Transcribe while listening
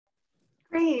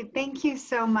Great, thank you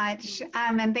so much.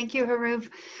 And thank you, Haruv,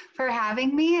 for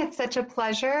having me. It's such a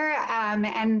pleasure.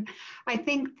 And I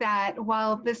think that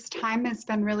while this time has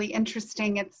been really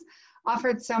interesting, it's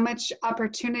offered so much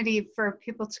opportunity for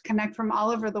people to connect from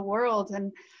all over the world.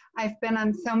 And I've been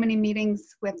on so many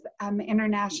meetings with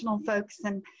international folks,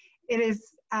 and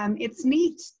it's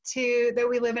neat that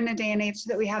we live in a day and age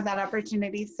that we have that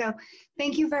opportunity. So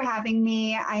thank you for having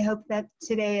me. I hope that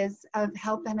today is of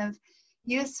help and of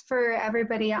use for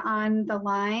everybody on the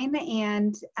line.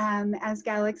 And as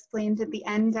Gal explained at the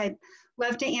end, I'd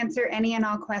love to answer any and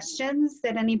all questions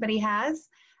that anybody has.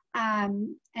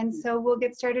 And so we'll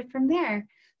get started from there.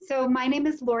 So my name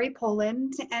is Lori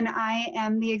Poland, and I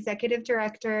am the Executive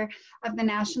Director of the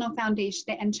National Foundation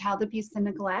to End Child Abuse and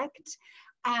Neglect.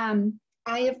 I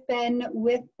have been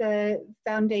with the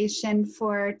foundation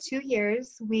for 2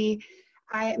 years.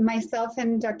 Myself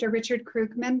and Dr. Richard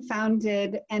Krugman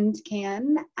founded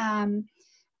EndCAN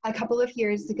a couple of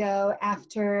years ago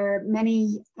after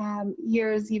many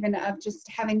years even of just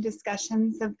having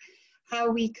discussions of how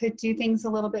we could do things a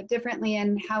little bit differently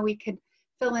and how we could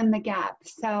fill in the gap.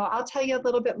 So I'll tell you a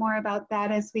little bit more about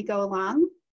that as we go along.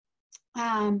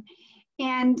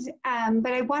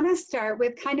 But I want to start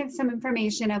with kind of some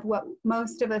information of what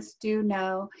most of us do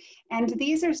know. And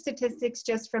these are statistics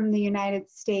just from the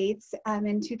United States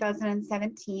in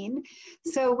 2017.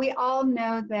 So we all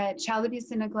know that child abuse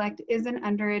and neglect is an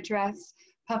under-addressed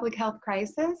public health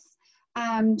crisis.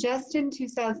 Just in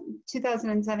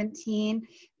 2017,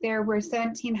 there were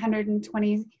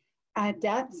 1,720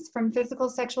 deaths from physical,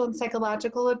 sexual, and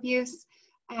psychological abuse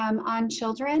on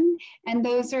children, and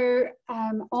those are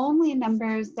only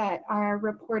numbers that are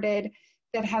reported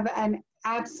that have an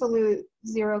absolute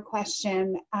zero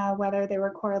question whether they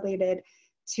were correlated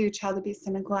to child abuse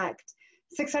and neglect.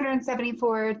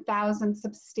 674,000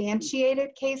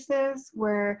 substantiated cases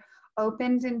were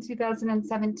opened in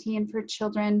 2017 for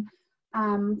children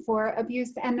for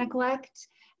abuse and neglect,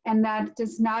 and that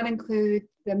does not include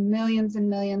the millions and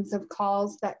millions of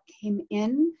calls that came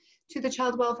in to the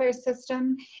child welfare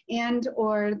system and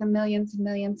or the millions and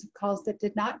millions of calls that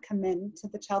did not come in to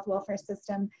the child welfare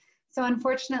system. So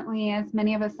unfortunately, as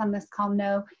many of us on this call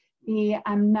know, the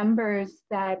numbers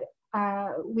that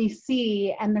we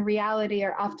see and the reality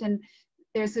are often,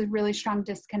 there's a really strong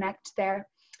disconnect there.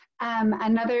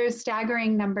 Another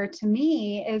staggering number to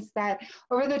me is that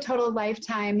over the total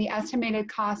lifetime, the estimated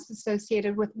costs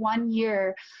associated with 1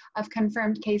 year of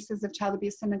confirmed cases of child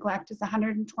abuse and neglect is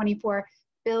 $124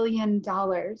 billion.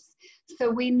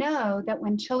 So we know that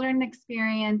when children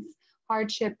experience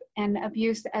hardship and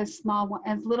abuse as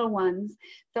little ones,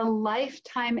 the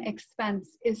lifetime expense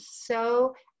is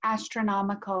so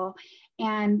astronomical.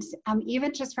 And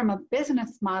even just from a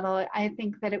business model, I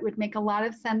think that it would make a lot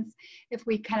of sense if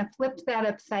we kind of flipped that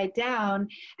upside down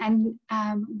and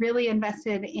really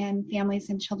invested in families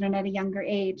and children at a younger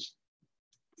age.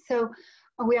 So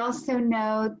we also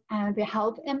know the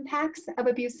health impacts of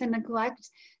abuse and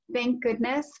neglect. Thank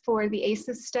goodness for the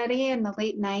ACEs study in the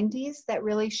late 90s that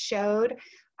really showed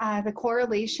the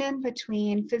correlation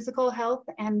between physical health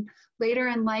and later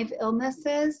in life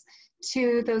illnesses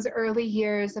to those early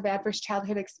years of adverse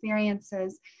childhood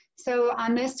experiences. So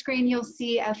on this screen, you'll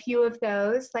see a few of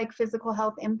those, like physical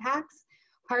health impacts: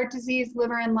 heart disease,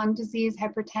 liver and lung disease,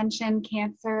 hypertension,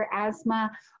 cancer,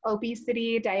 asthma,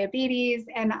 obesity, diabetes,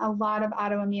 and a lot of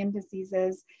autoimmune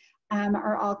diseases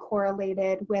are all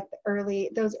correlated with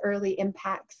those early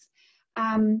impacts.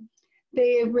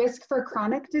 The risk for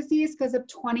chronic disease goes up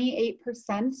 28%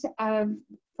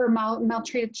 for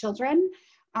maltreated children.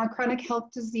 Chronic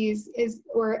health disease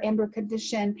or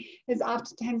condition is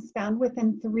oftentimes found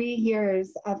within 3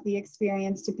 years of the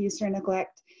experienced abuse or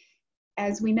neglect,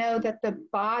 as we know that the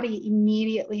body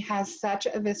immediately has such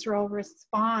a visceral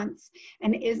response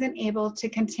and isn't able to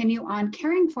continue on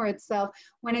caring for itself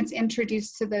when it's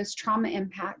introduced to those trauma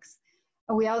impacts.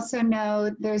 We also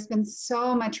know there's been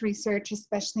so much research,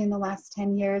 especially in the last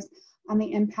 10 years, on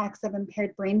the impacts of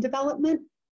impaired brain development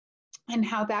and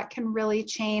how that can really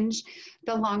change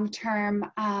the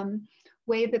long-term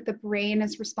way that the brain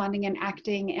is responding and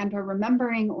acting and or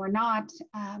remembering or not,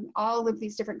 all of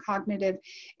these different cognitive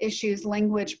issues,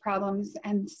 language problems,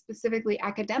 and specifically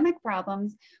academic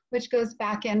problems, which goes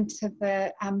back into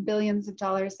the billions of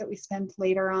dollars that we spend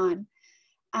later on.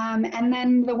 And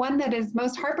then the one that is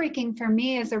most heartbreaking for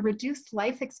me is a reduced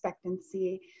life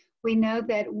expectancy. We know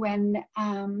that when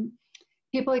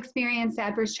people experience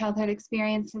adverse childhood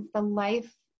experiences,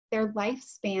 their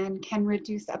lifespan can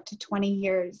reduce up to 20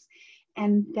 years.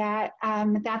 And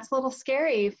that's a little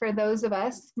scary for those of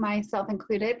us, myself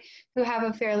included, who have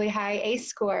a fairly high ACE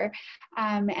score.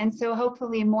 And so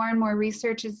hopefully more and more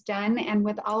research is done, and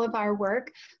with all of our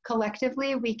work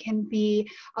collectively, we can be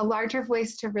a larger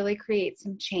voice to really create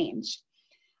some change.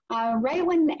 Right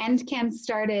when EndCAN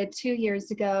started 2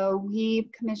 years ago, we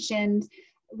commissioned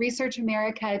Research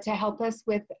America to help us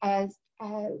with a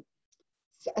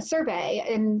survey,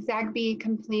 and Zogby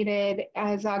completed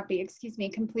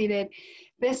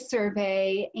this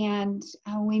survey, and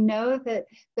we know that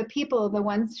the people, the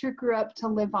ones who grew up to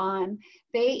live on,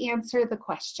 they answer the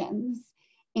questions,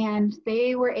 and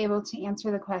they were able to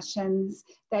answer the questions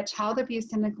that child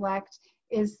abuse and neglect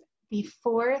is the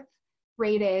 4th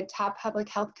rated top public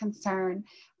health concern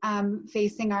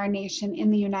facing our nation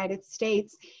in the United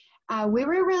States. We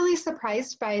were really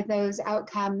surprised by those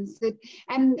outcomes.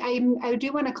 And I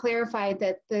do want to clarify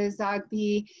that the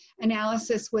Zogby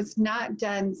analysis was not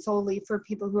done solely for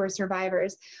people who are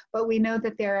survivors, but we know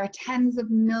that there are tens of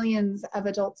millions of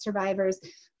adult survivors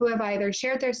who have either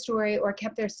shared their story or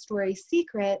kept their story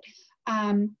secret,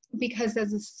 because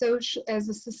as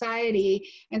a society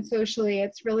and socially,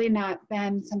 it's really not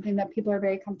been something that people are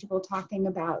very comfortable talking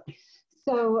about.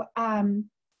 So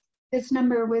this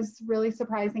number was really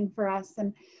surprising for us,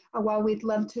 and while we'd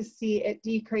love to see it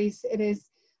decrease, it is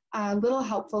a little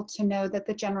helpful to know that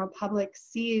the general public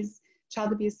sees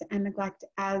child abuse and neglect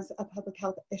as a public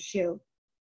health issue.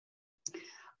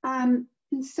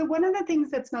 So one of the things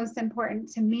that's most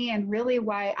important to me, and really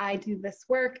why I do this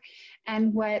work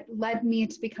and what led me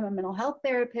to become a mental health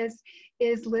therapist,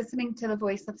 is listening to the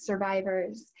voice of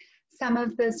survivors. Some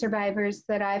of the survivors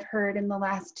that I've heard in the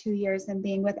last 2 years and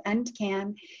being with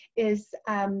EndCAN is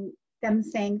them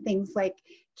saying things like,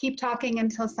 keep talking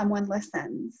until someone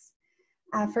listens.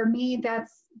 For me,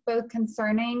 that's both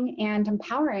concerning and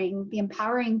empowering. The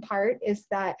empowering part is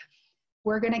that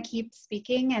we're going to keep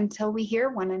speaking until we hear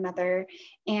one another.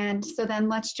 And so then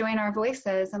let's join our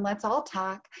voices and let's all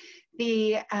talk.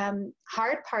 The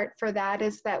hard part for that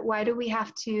is that why do we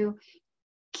have to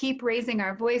keep raising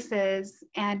our voices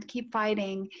and keep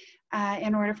fighting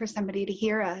in order for somebody to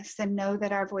hear us and know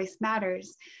that our voice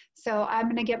matters? So I'm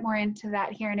going to get more into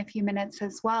that here in a few minutes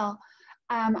as well.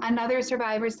 Another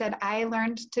survivor said, I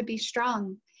learned to be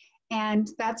strong. And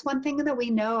that's one thing that we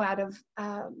know out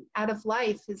of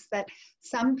life, is that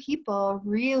some people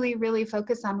really, really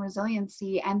focus on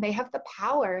resiliency, and they have the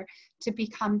power to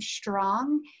become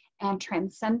strong and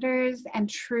transcenders and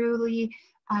truly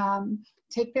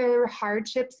take their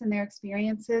hardships and their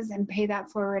experiences and pay that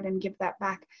forward and give that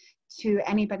back to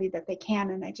anybody that they can.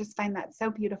 And I just find that so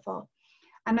beautiful.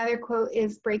 Another quote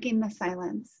is breaking the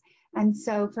silence. And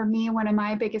so for me, one of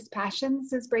my biggest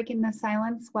passions is breaking the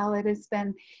silence. While it has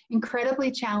been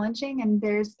incredibly challenging and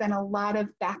there's been a lot of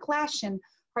backlash and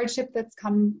hardship that's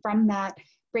come from that,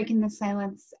 breaking the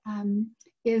silence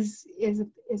is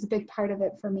a big part of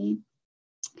it for me.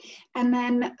 And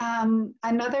then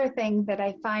another thing that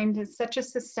I find is such a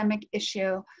systemic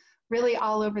issue really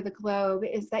all over the globe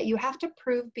is that you have to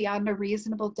prove beyond a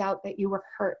reasonable doubt that you were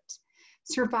hurt.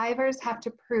 Survivors have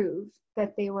to prove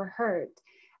that they were hurt.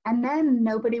 And then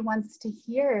nobody wants to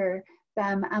hear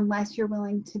them unless you're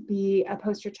willing to be a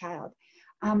poster child.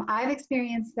 I've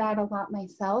experienced that a lot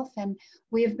myself, and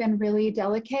we have been really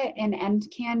delicate in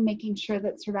EndCAN, making sure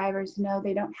that survivors know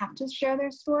they don't have to share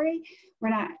their story. We're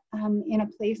not in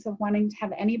a place of wanting to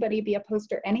have anybody be a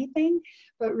poster anything,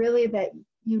 but really that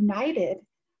united,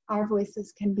 our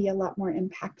voices can be a lot more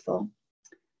impactful.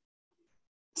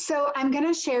 So I'm going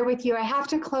to share with you, I have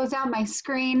to close out my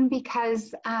screen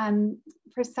because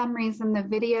for some reason the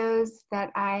videos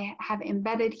that I have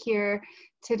embedded here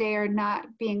today are not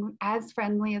being as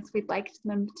friendly as we'd like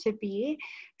them to be.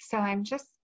 So I'm just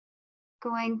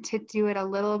going to do it a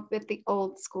little bit the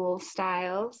old school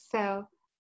style. So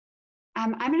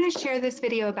I'm going to share this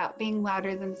video about being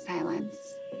louder than silence.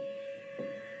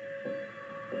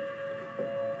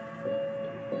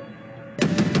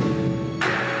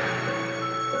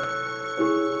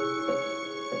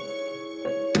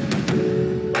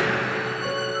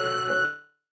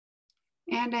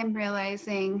 And I'm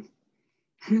realizing,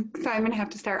 so I'm going to have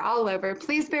to start all over.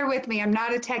 Please bear with me. I'm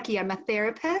not a techie. I'm a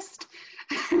therapist.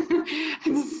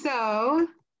 So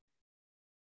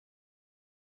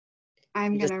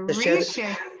I'm going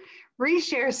to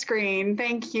reshare screen.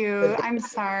 Thank you. I'm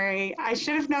sorry. I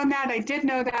should have known that. I did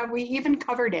know that. We even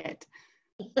covered it.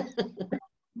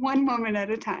 One moment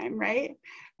at a time, right?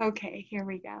 Okay, here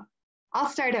we go. I'll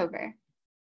start over.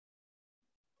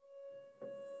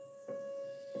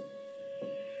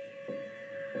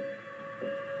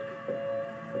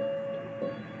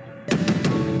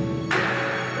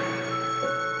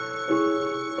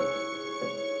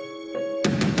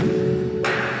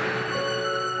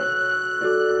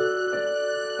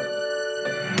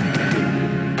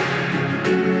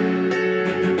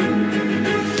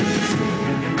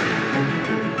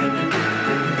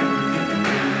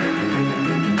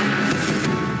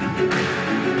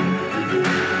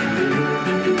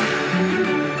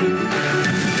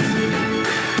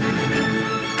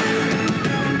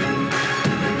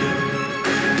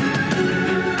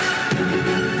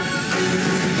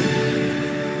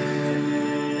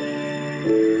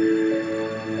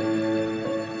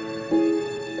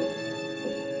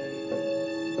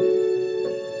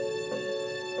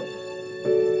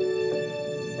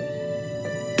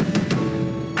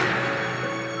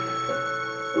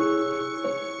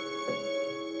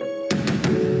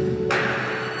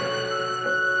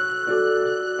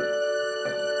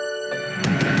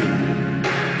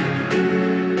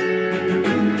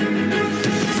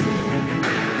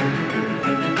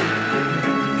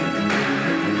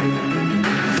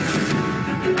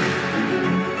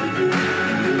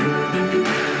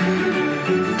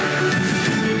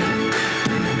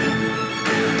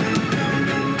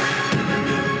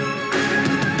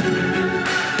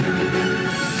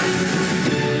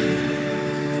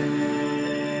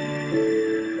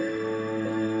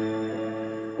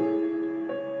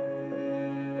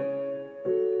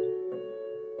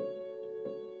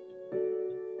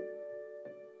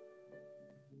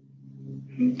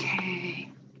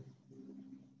 Okay.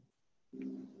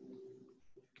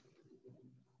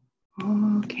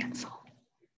 Oh, cancel.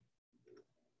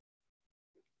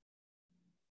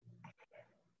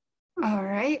 All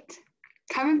right.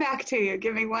 Coming back to you.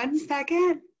 Give me 1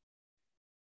 second.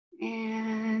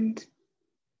 And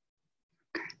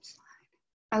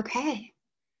okay.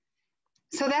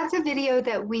 So that's a video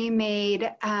that we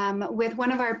made with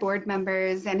one of our board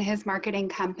members and his marketing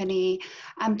company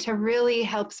to really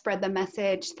help spread the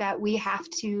message that we have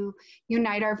to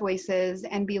unite our voices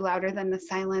and be louder than the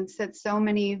silence that so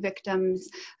many victims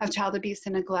of child abuse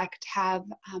and neglect have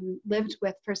lived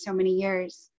with for so many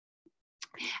years.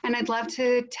 And I'd love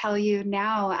to tell you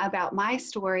now about my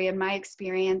story and my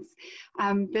experience.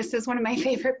 This is one of my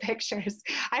favorite pictures.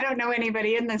 I don't know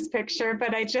anybody in this picture,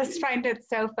 but I just find it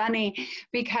so funny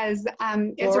because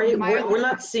it's Lori, we're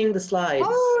not seeing the slides.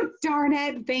 Oh, darn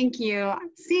it. Thank you.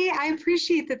 See, I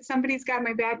appreciate that somebody's got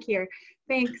my back here.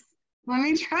 Thanks. Let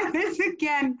me try this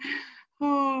again.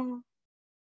 Oh,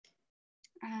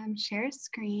 share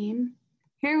screen.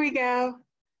 Here we go.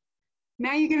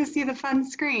 Now you're going to see the fun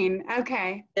screen.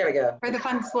 Okay. There we go. Or the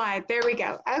fun slide. There we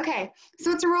go. Okay.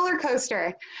 So it's a roller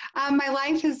coaster. My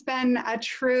life has been a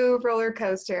true roller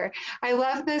coaster. I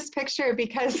love this picture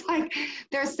because like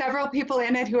there's several people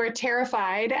in it who are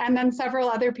terrified and then several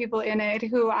other people in it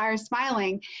who are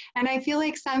smiling. And I feel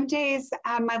like some days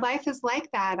my life is like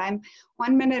that.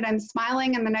 One minute I'm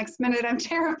smiling and the next minute I'm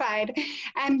terrified.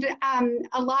 And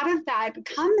a lot of that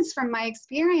comes from my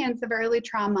experience of early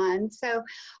trauma. And so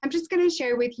I'm just going to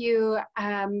share with you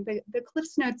the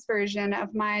Cliff's Notes version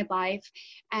of my life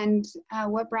and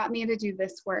what brought me to do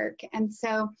this work. And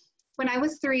so when I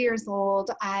was 3 years old,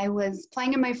 I was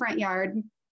playing in my front yard.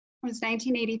 It was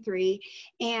 1983,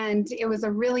 and it was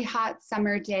a really hot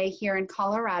summer day here in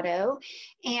Colorado.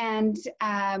 And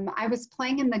I was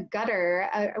playing in the gutter.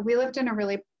 We lived in a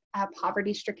really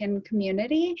poverty-stricken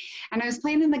community, and I was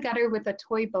playing in the gutter with a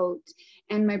toy boat.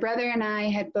 And my brother and I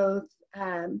had both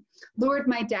lured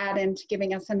my dad into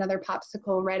giving us another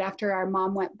popsicle right after our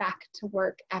mom went back to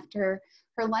work after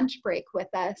her lunch break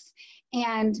with us.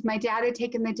 And my dad had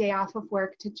taken the day off of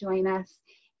work to join us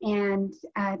and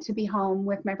to be home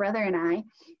with my brother and I.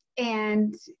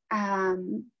 And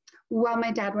while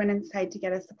my dad went inside to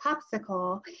get us a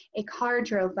popsicle, a car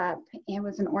drove up. It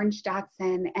was an orange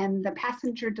Datsun, and the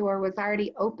passenger door was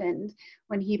already opened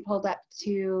when he pulled up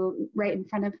to right in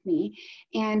front of me.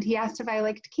 And he asked if I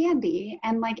liked candy.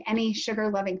 And like any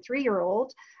sugar-loving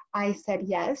 3-year-old, I said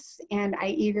yes, and I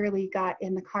eagerly got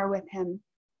in the car with him.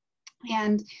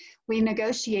 And we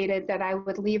negotiated that I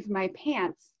would leave my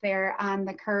pants there on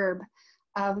the curb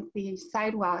of the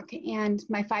sidewalk. And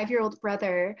my 5-year-old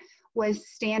brother was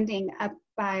standing up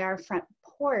by our front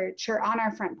porch, or on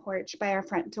our front porch by our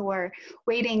front door,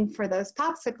 waiting for those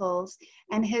popsicles.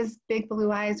 And his big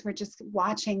blue eyes were just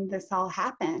watching this all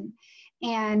happen.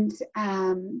 And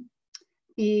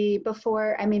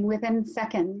within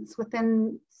seconds,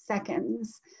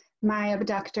 my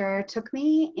abductor took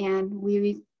me and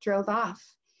we drove off.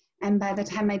 And by the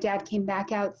time my dad came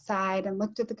back outside and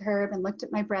looked at the curb and looked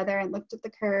at my brother and looked at the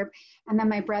curb, and then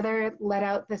my brother let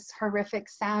out this horrific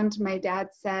sound, my dad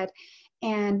said,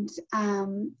 and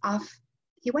off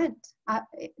he went.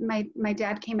 My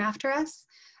dad came after us,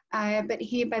 but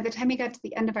by the time he got to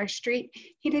the end of our street,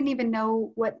 he didn't even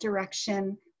know what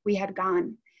direction we had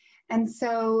gone. And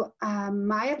so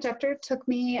my abductor took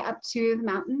me up to the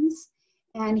mountains,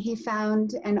 and he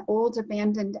found an old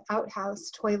abandoned outhouse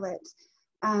toilet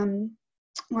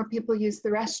where people use the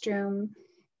restroom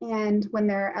and when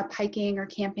they're up hiking or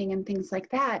camping and things like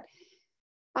that.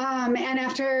 And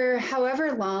after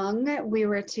however long we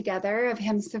were together of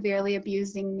him severely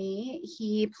abusing me,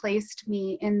 he placed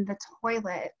me in the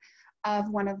toilet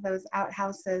of one of those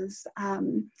outhouses,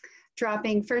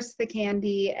 dropping first the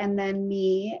candy and then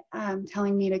me,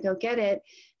 telling me to go get it.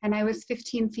 And I was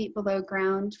 15 feet below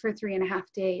ground for 3.5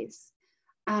 days.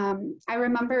 I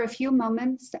remember a few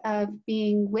moments of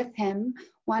being with him.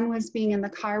 One was being in the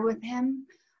car with him.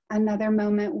 Another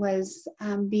moment was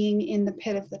being in the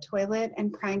pit of the toilet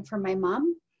and crying for my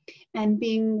mom and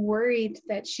being worried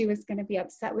that she was going to be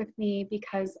upset with me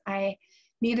because I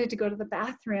needed to go to the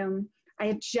bathroom. I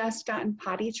had just gotten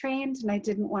potty trained and I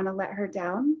didn't want to let her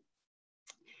down.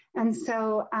 And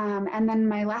so, and then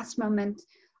my last moment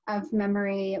of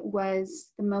memory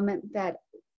was the moment that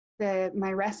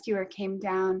my rescuer came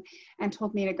down and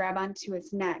told me to grab onto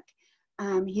his neck.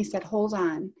 He said, "Hold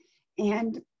on."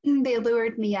 And they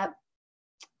lured me up.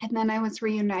 And then I was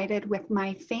reunited with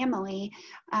my family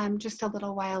just a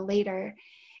little while later.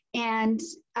 And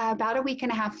about a week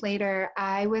and a half later,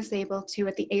 I was able to,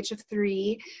 at the age of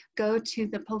 3, go to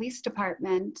the police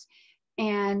department,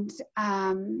 and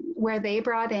where they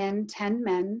brought in 10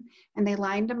 men, and they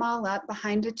lined them all up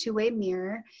behind a two-way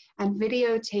mirror and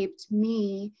videotaped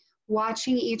me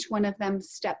watching each one of them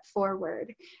step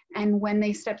forward. And when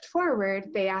they stepped forward,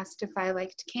 they asked if I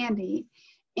liked candy.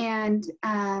 And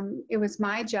it was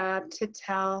my job to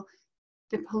tell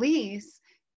the police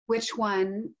which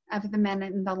one of the men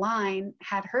in the line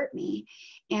had hurt me.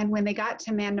 And when they got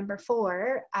to man number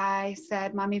 4, I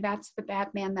said, "Mommy, that's the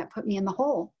bad man that put me in the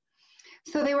hole."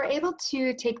 So they were able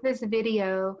to take this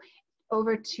video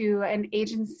over to an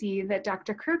agency that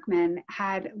Dr. Krugman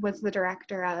was the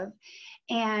director of.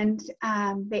 And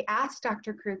they asked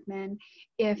Dr. Krugman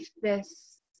if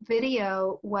this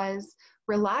video was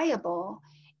reliable.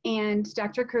 And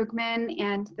Dr. Krugman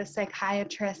and the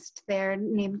psychiatrist there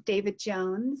named David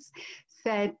Jones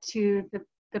said to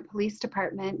the police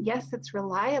department, "Yes, it's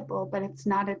reliable, but it's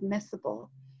not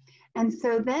admissible." And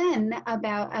so then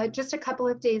about just a couple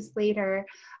of days later,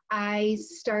 I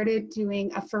started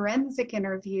doing a forensic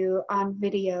interview on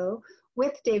video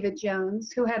with David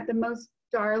Jones, who had the most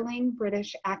darling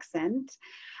British accent.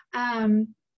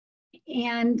 And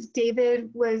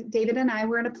David and I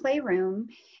were in a playroom,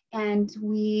 and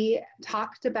we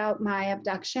talked about my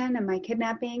abduction and my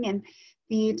kidnapping, and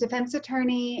the defense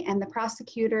attorney and the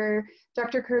prosecutor,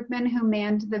 Dr. Krugman, who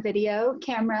manned the video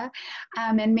camera,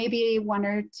 and maybe 1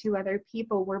 or 2 other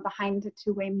people were behind a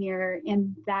two-way mirror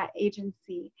in that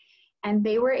agency. And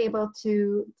they were able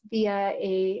to, via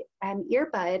an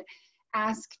earbud,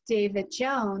 ask David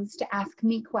Jones to ask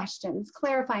me questions,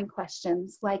 clarifying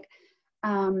questions, like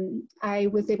I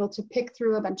was able to pick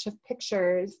through a bunch of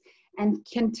pictures and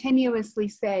continuously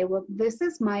say, "Well, this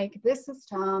is Mike, this is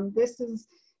Tom, this is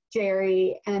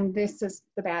Jerry, and this is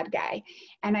the bad guy."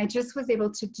 And I just was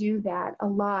able to do that a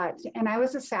lot. And I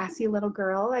was a sassy little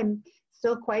girl. I'm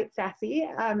still quite sassy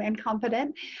and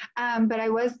confident, but I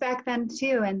was back then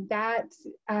too. And that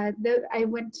I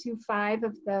went to 5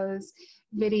 of those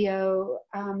video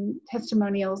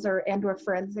testimonials or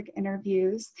forensic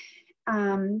interviews,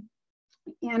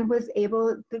 and was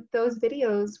able, those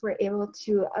videos were able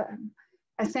to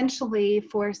essentially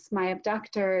force my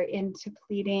abductor into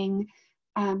pleading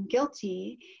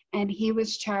guilty. And he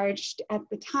was charged at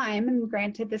the time, and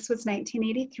granted this was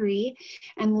 1983,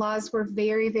 and laws were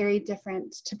very, very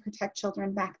different to protect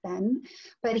children back then,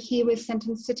 but he was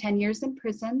sentenced to 10 years in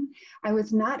prison. I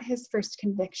was not his first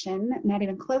conviction, not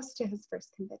even close to his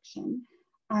first conviction.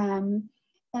 And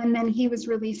then he was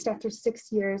released after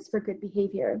 6 years for good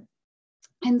behavior.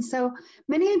 And so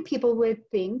many people would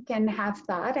think and have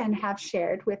thought and have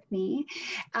shared with me,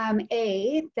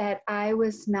 that I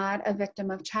was not a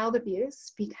victim of child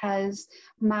abuse because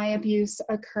my abuse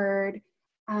occurred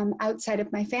outside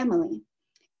of my family.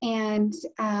 And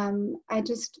I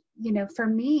just, for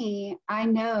me, I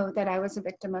know that I was a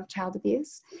victim of child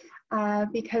abuse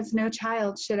because no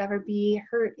child should ever be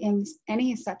hurt in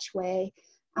any such way.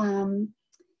 And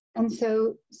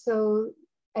so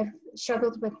I've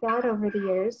struggled with that over the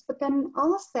years, but then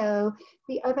also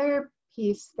the other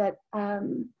piece that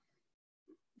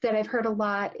I've heard a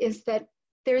lot is that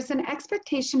there's an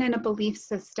expectation and a belief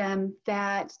system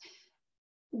that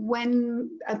when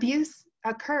abuse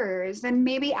occurs, and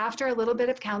maybe after a little bit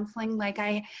of counseling, like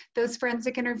those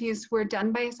forensic interviews were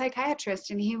done by a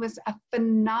psychiatrist, and he was a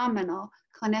phenomenal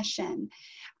clinician,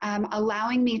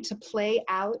 allowing me to play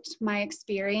out my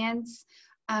experience.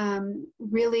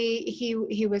 Really,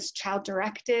 he was child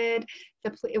directed.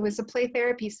 It was a play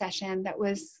therapy session that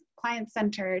was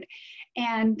client-centered,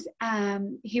 and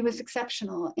he was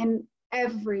exceptional in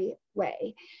every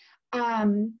way.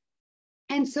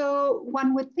 And so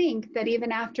one would think that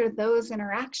even after those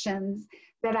interactions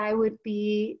that I would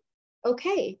be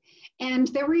okay. And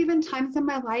there were even times in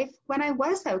my life when I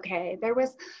was okay. There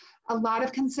was a lot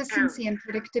of consistency and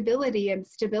predictability and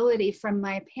stability from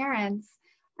my parents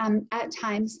at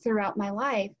times throughout my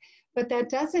life. But that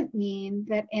doesn't mean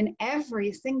that in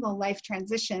every single life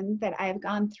transition that I've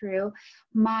gone through,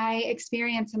 my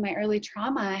experience and my early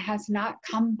trauma has not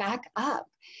come back up.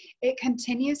 It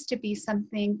continues to be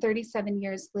something 37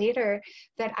 years later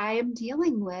that I am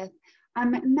dealing with.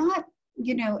 Not,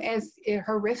 as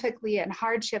horrifically and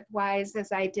hardship-wise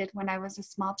as I did when I was a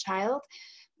small child,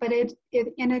 but it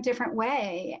in a different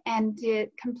way. And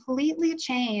it completely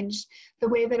changed the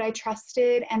way that I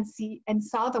trusted and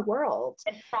saw the world.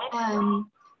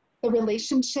 The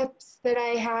relationships that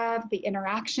I have, the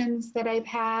interactions that I've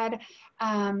had,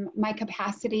 my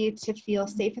capacity to feel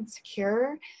safe and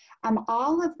secure,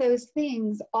 all of those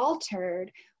things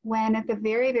altered when at the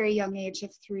very, very young age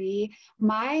of 3,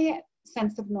 my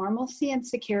sense of normalcy and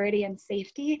security and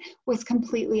safety was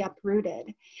completely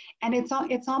uprooted. And it's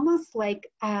almost like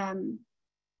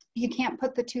you can't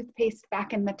put the toothpaste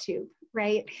back in the tube,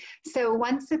 right? So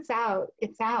once it's out,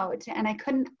 it's out. And I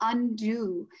couldn't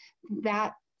undo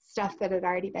that stuff that had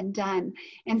already been done.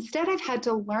 Instead, I've had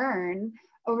to learn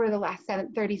over the last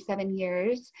 37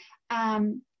 years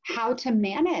how to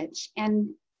manage and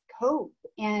cope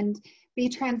and be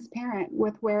transparent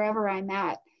with wherever I'm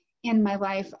at in my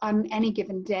life on any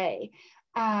given day.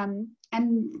 And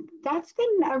that's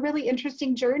been a really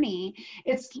interesting journey.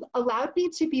 It's allowed me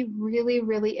to be really,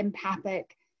 really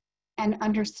empathic and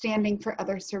understanding for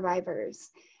other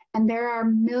survivors. And there are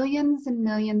millions and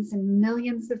millions and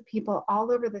millions of people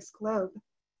all over this globe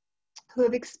who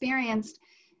have experienced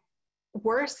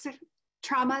worse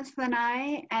traumas than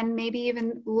I, and maybe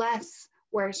even less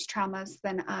worse traumas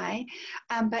than I.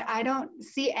 But I don't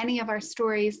see any of our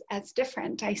stories as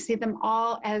different. I see them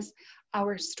all as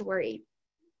our story.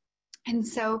 And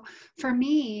so for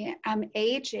me,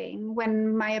 aging,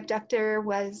 when my abductor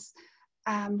was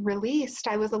released,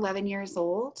 I was 11 years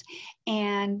old,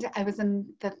 and I was in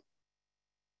the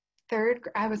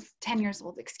I was 10 years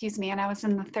old, excuse me, and I was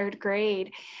in the third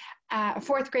grade.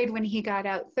 Fourth grade when he got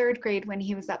out, third grade when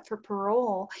he was up for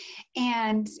parole,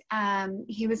 and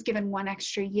he was given 1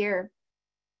 extra year.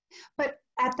 But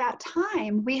at that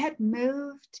time, we had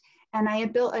moved, and I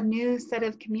had built a new set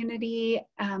of community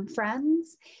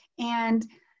friends, and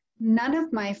none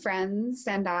of my friends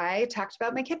and I talked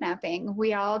about my kidnapping.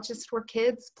 We all just were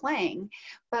kids playing.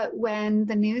 But when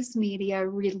the news media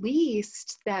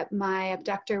released that my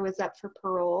abductor was up for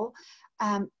parole,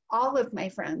 all of my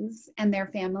friends and their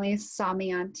families saw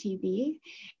me on TV.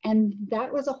 And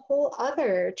that was a whole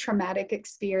other traumatic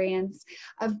experience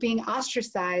of being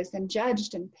ostracized and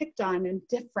judged and picked on and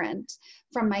different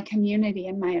from my community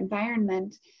and my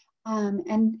environment.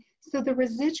 And so the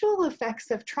residual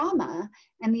effects of trauma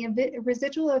and the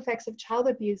residual effects of child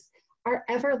abuse are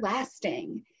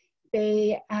everlasting.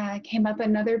 They came up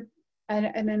in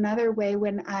another way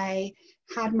when I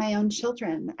had my own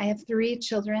children. I have 3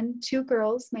 children, 2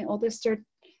 girls. My oldest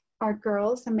are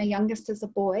girls, and my youngest is a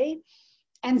boy.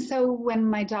 And so when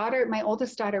my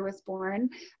oldest daughter was born,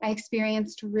 I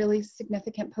experienced really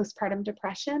significant postpartum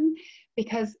depression,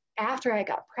 because after I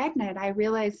got pregnant, I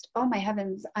realized, oh my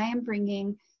heavens, I am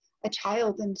bringing a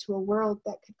child into a world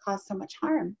that could cause so much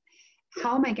harm.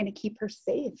 How am I going to keep her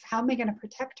safe? How am I going to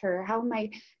protect her? How am I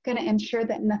going to ensure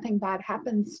that nothing bad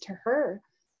happens to her?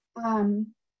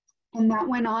 And that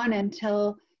went on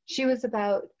until she was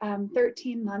about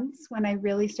 13 months, when I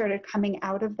really started coming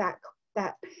out of that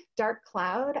dark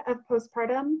cloud of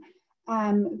postpartum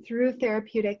through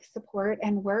therapeutic support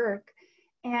and work.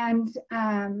 And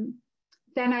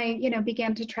then I,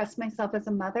 began to trust myself as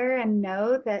a mother and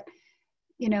know that,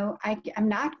 I'm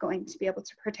not going to be able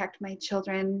to protect my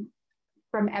children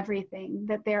from everything,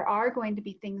 that there are going to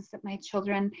be things that my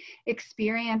children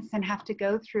experience and have to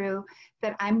go through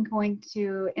that I'm going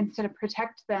to, instead of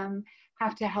protect them,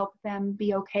 have to help them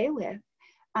be okay with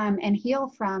and heal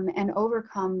from and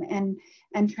overcome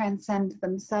and transcend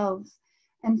themselves.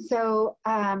 And so,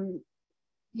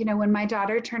 when my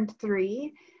daughter turned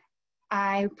 3,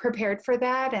 I prepared for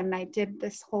that, and I did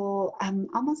this whole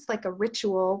almost like a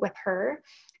ritual with her.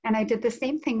 And I did the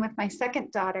same thing with my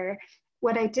second daughter.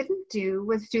 What I didn't do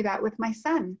was do that with my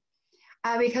son,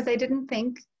 because I didn't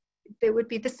think it would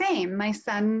be the same. My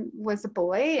son was a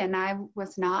boy and I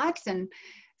was not. And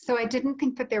so I didn't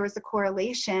think that there was a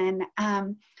correlation.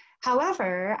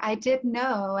 However, I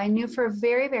knew for a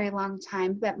very, very long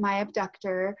time that my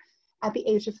abductor at the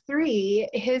age of 3,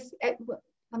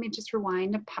 let me just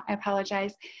rewind, I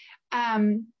apologize.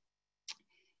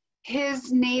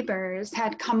 His neighbors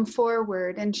had come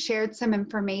forward and shared some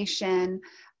information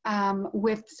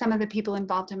with some of the people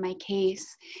involved in my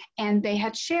case. And they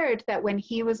had shared that when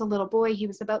he was a little boy, he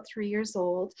was about 3 years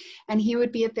old, and he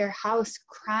would be at their house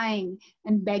crying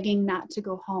and begging not to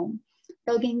go home,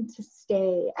 begging to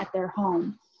stay at their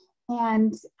home.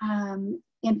 And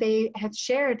they had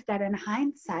shared that in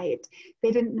hindsight,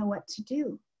 they didn't know what to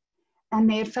do. And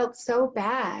they had felt so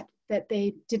bad that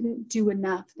they didn't do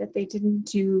enough, that they didn't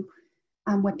do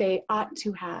what they ought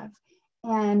to have.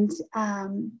 And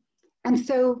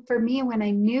so for me, when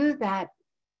I knew that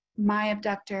my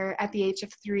abductor at the age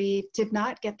of 3 did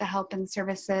not get the help and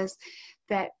services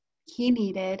that he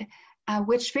needed,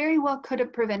 which very well could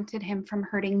have prevented him from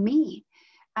hurting me.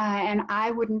 And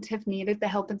I wouldn't have needed the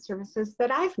help and services that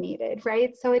I've needed,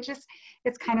 right? So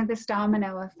it's kind of this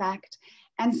domino effect.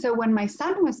 And so when my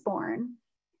son was born,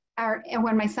 and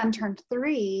when my son turned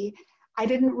 3, I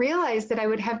didn't realize that I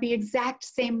would have the exact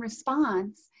same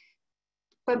response.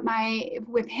 But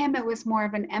with him, it was more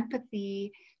of an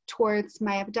empathy towards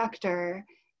my abductor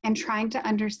and trying to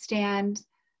understand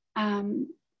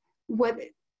what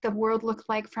the world looked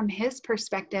like from his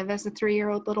perspective as a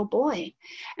 3-year-old little boy.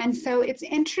 And so it's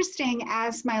interesting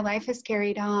as my life has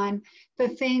carried on, the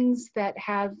things that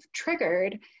have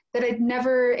triggered that I'd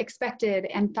never expected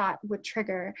and thought would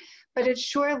trigger, but it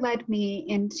sure led me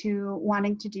into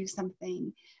wanting to do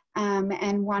something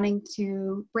and wanting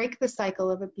to break the cycle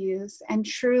of abuse and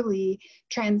truly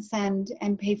transcend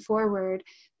and pay forward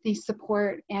the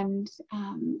support and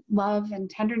love and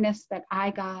tenderness that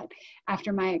I got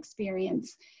after my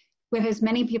experience with as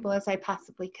many people as I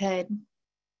possibly could.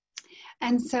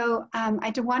 And so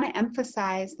I do want to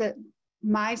emphasize that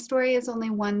my story is only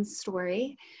one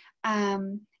story.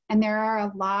 And there are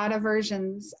a lot of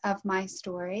versions of my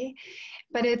story,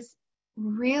 but it's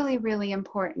really, really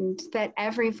important that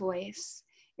every voice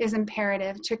is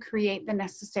imperative to create the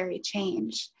necessary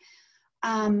change.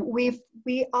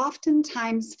 We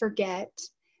oftentimes forget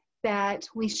that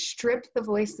we strip the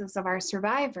voices of our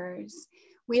survivors.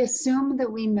 We assume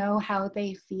that we know how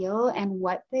they feel and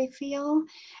what they feel.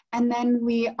 And then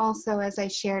we also, as I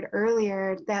shared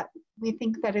earlier, that we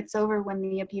think that it's over when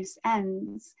the abuse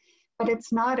ends, but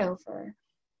it's not over.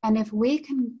 And if we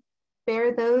can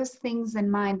bear those things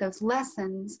in mind, those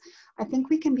lessons, I think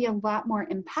we can be a lot more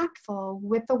impactful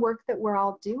with the work that we're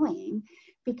all doing.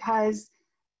 Because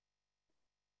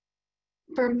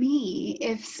for me,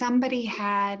 if somebody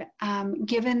had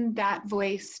given that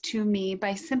voice to me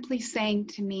by simply saying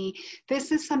to me,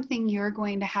 this is something you're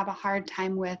going to have a hard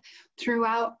time with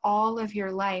throughout all of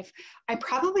your life, I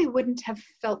probably wouldn't have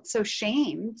felt so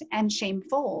shamed and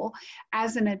shameful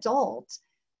as an adult,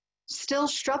 still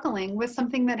struggling with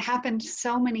something that happened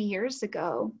so many years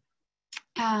ago.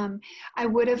 I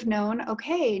would have known,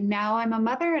 okay, now I'm a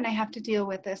mother and I have to deal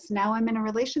with this. Now I'm in a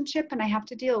relationship and I have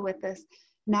to deal with this.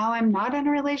 Now I'm not in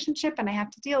a relationship and I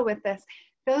have to deal with this.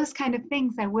 Those kind of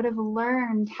things I would have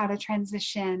learned how to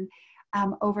transition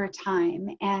over time.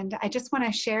 And I just want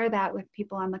to share that with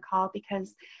people on the call,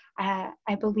 because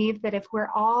I believe that if we're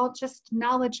all just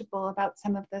knowledgeable about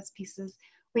some of those pieces,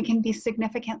 we can be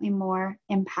significantly more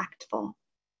impactful.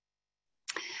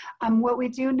 What we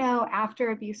do know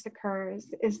after abuse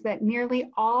occurs is that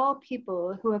nearly all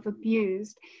people who have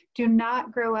abused do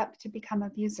not grow up to become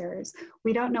abusers.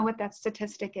 We don't know what that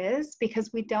statistic is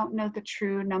because we don't know the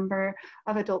true number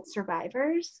of adult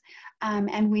survivors,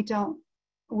 and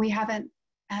we haven't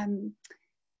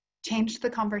changed the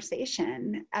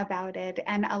conversation about it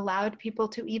and allowed people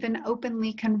to even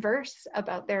openly converse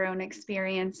about their own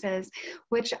experiences,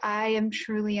 which I am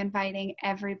truly inviting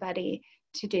everybody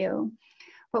to do.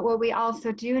 But what we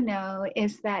also do know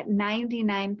is that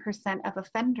 99% of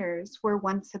offenders were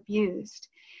once abused.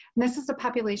 And this is a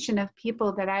population of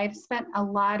people that I've spent a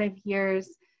lot of years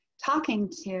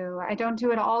talking to. I don't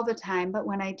do it all the time, but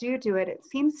when I do it, it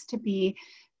seems to be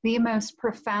the most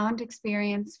profound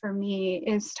experience for me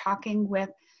is talking with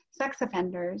sex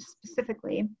offenders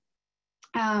specifically,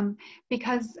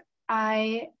 because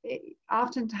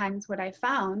oftentimes what I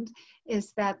found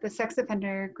is that the sex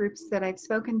offender groups that I've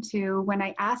spoken to, when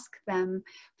I ask them,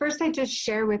 first I just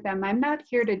share with them, I'm not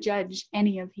here to judge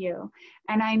any of you.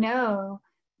 And I know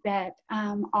that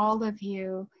all of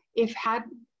you, if had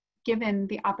given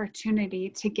the opportunity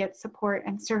to get support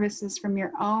and services from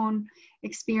your own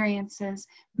experiences,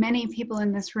 many people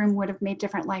in this room would have made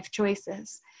different life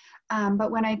choices.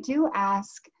 But when I do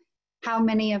ask, how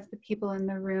many of the people in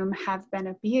the room have been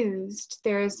abused,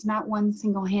 there is not one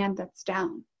single hand that's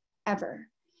down, ever.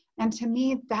 And to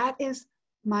me, that is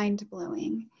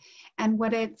mind-blowing. And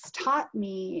what it's taught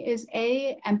me is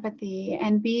A, empathy,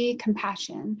 and B,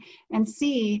 compassion, and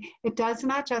C, it does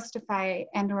not justify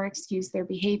and or excuse their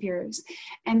behaviors.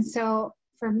 And so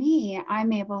for me,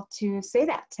 I'm able to say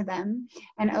that to them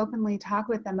and openly talk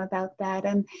with them about that,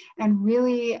 and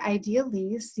really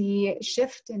ideally see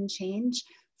shift and change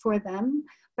for them,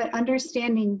 but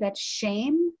understanding that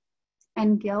shame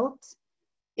and guilt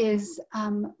is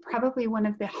probably one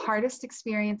of the hardest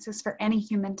experiences for any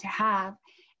human to have.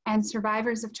 And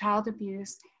survivors of child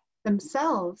abuse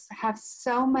themselves have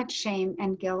so much shame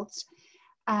and guilt.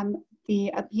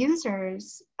 The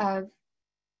abusers of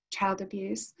child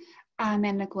abuse and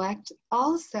neglect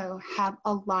also have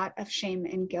a lot of shame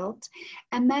and guilt.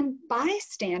 And then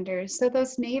bystanders, so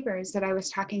those neighbors that I was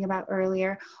talking about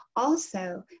earlier,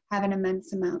 also have an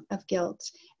immense amount of guilt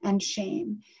and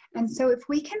shame. And so if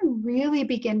we can really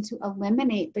begin to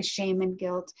eliminate the shame and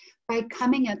guilt by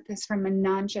coming at this from a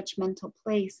non-judgmental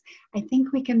place, I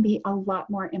think we can be a lot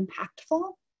more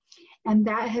impactful. And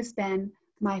that has been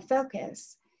my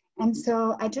focus. And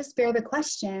so I just bear the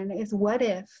question is what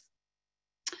if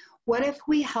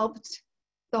we helped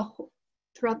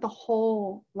throughout the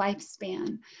whole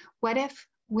lifespan? What if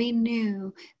we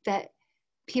knew that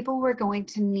people were going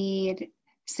to need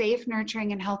safe,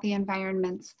 nurturing, and healthy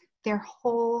environments their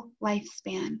whole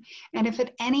lifespan? And if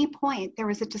at any point there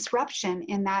was a disruption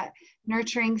in that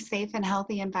nurturing, safe, and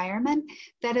healthy environment,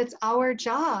 that it's our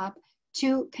job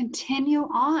to continue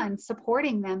on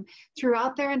supporting them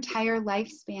throughout their entire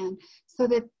lifespan so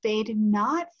that they do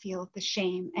not feel the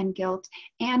shame and guilt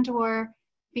and or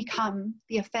become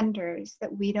the offenders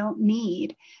that we don't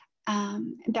need,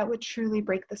 that would truly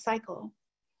break the cycle.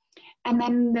 And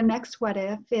then the next what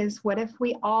if is, what if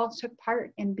we all took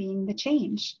part in being the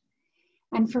change?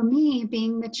 And for me,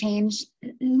 being the change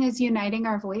is uniting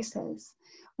our voices.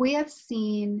 We have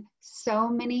seen so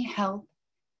many health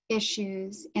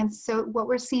issues, and so what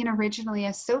we're seeing originally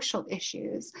as social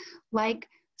issues like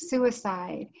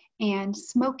suicide and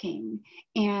smoking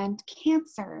and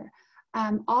cancer.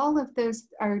 All of those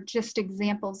are just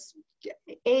examples.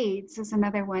 AIDS is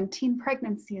another one. Teen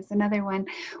pregnancy is another one.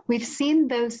 We've seen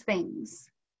those things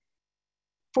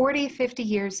 40, 50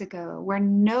 years ago where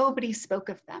nobody spoke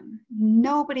of them.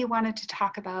 Nobody wanted to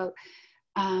talk about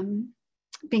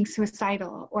being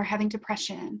suicidal or having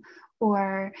depression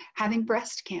or having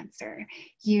breast cancer.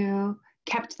 You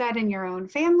kept that in your own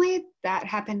family. That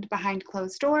happened behind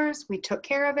closed doors. We took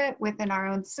care of it within our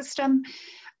own system.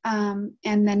 And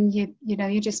then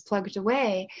you just plugged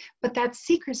away. But that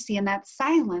secrecy and that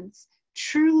silence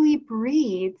truly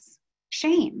breeds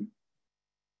shame.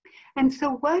 And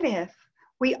so what if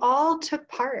we all took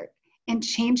part in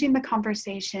changing the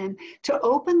conversation to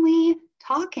openly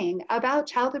talking about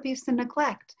child abuse and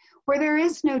neglect, where there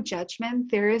is no judgment,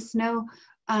 there is no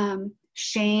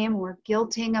shame or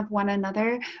guilting of one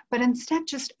another, but instead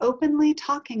just openly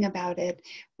talking about it.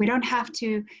 We don't have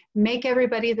to make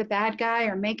everybody the bad guy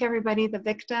or make everybody the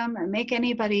victim or make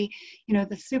anybody, the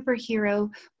superhero,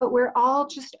 but we're all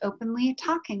just openly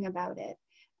talking about it.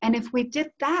 And if we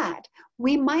did that,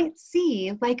 we might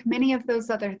see, like many of those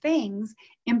other things,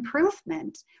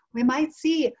 improvement. We might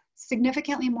see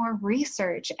significantly more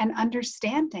research and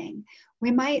understanding.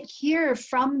 We might hear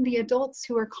from the adults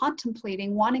who are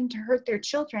contemplating wanting to hurt their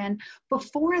children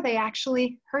before they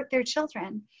actually hurt their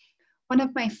children. One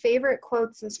of my favorite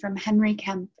quotes is from Henry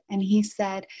Kemp, and he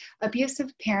said,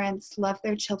 "Abusive parents love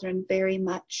their children very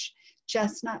much,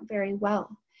 just not very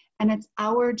well. And it's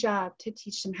our job to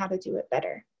teach them how to do it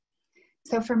better."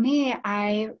 So for me,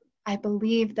 I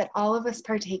believe that all of us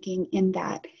partaking in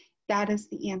that is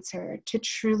the answer to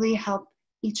truly help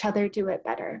each other do it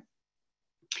better.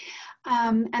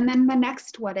 And then the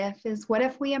next what if is, what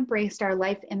if we embraced our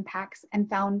life impacts and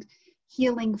found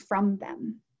healing from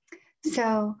them?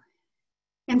 So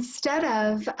instead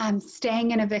of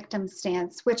staying in a victim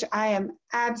stance, which I am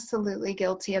absolutely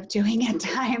guilty of doing at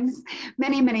times,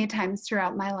 many, many times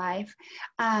throughout my life,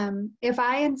 if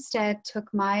I instead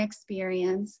took my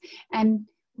experience and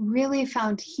really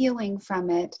found healing from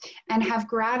it and have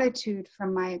gratitude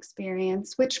from my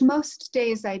experience, which most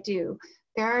days I do.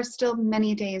 There are still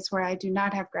many days where I do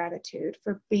not have gratitude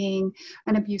for being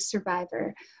an abuse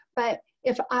survivor. But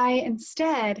if I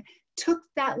instead took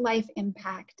that life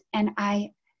impact and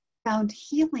I found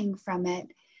healing from it,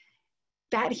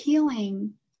 that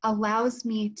healing allows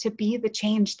me to be the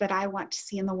change that I want to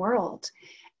see in the world.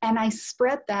 And I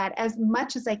spread that as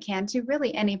much as I can to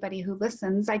really anybody who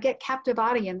listens. I get captive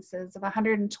audiences of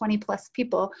 120 plus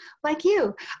people like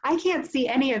you. I can't see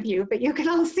any of you, but you can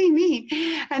all see me.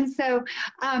 And so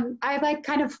I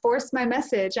kind of force my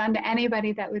message onto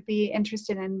anybody that would be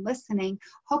interested in listening,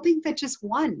 hoping that just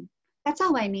one, that's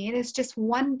all I need, is just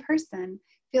one person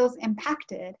feels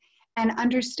impacted and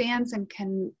understands and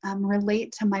can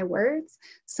relate to my words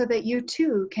so that you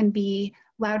too can be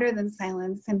louder than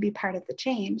silence and be part of the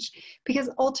change, because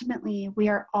ultimately we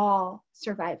are all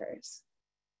survivors.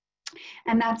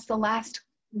 And that's the last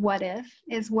what if,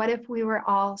 is what if we were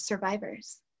all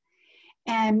survivors?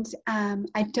 And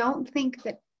I don't think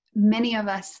that many of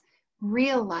us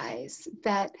realize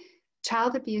that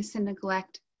child abuse and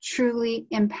neglect truly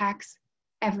impacts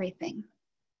everything.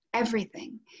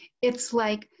 Everything. It's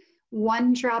like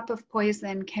one drop of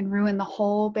poison can ruin the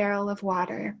whole barrel of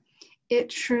water. It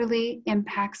truly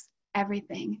impacts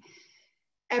everything.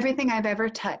 Everything I've ever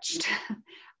touched,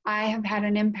 I have had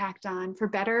an impact on, for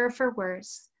better or for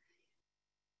worse.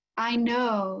 I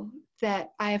know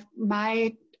that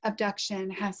my abduction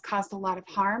has caused a lot of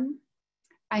harm.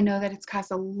 I know that it's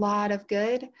caused a lot of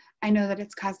good. I know that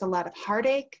it's caused a lot of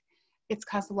heartache. It's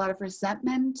caused a lot of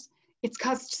resentment. It's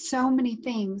caused so many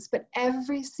things, but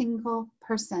every single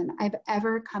person I've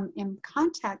ever come in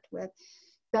contact with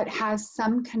that has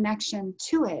some connection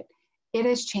to it, it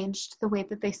has changed the way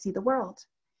that they see the world.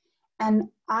 And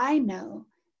I know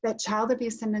that child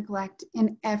abuse and neglect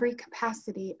in every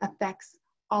capacity affects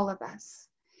all of us.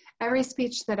 Every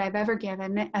speech that I've ever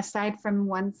given, aside from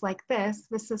ones like this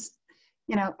is,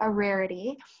 you know, a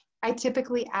rarity. I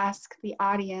typically ask the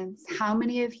audience, how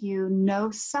many of you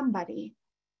know somebody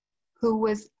who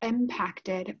was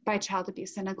impacted by child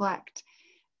abuse and neglect?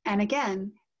 And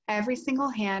again, every single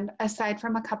hand, aside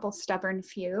from a couple stubborn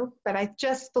few, but I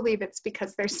just believe it's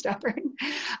because they're stubborn,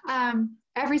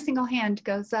 every single hand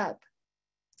goes up.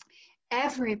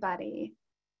 Everybody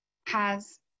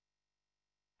has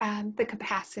the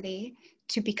capacity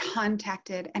to be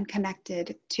contacted and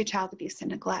connected to child abuse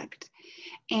and neglect.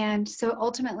 And so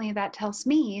ultimately that tells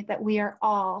me that we are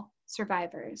all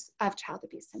survivors of child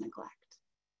abuse and neglect.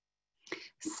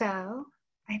 So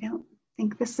I don't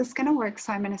think this is going to work,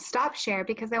 so I'm going to stop share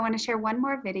because I want to share one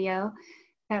more video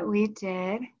that we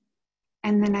did,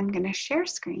 and then I'm going to share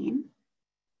screen.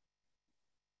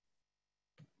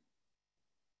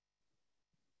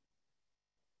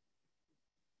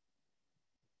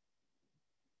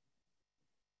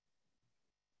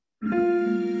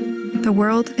 The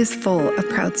world is full of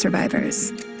proud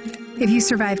survivors. If you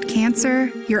survived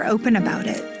cancer, you're open about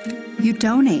it. You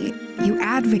donate, you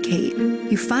advocate,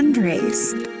 you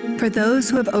fundraise. For those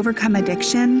who have overcome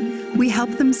addiction, we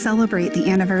help them celebrate the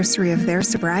anniversary of their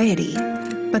sobriety.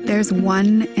 But there's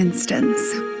one instance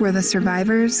where the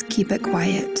survivors keep it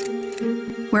quiet,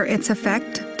 where its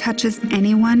effect touches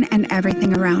anyone and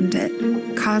everything around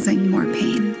it, causing more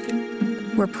pain.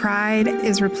 Where pride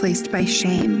is replaced by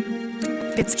shame.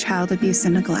 It's child abuse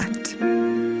and neglect.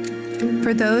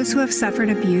 For those who have suffered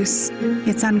abuse,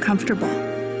 it's uncomfortable,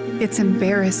 it's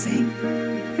embarrassing,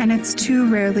 and it's too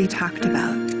rarely talked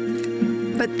about.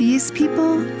 But these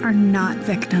people are not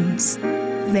victims.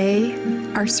 They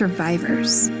are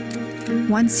survivors.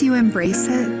 Once you embrace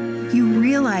it, you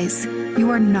realize you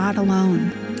are not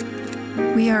alone.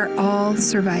 We are all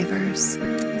survivors.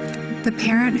 The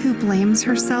parent who blames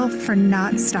herself for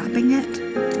not stopping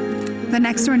it, the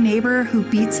next-door neighbor who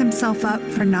beats himself up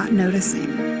for not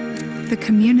noticing, the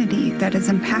community that is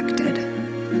impacted.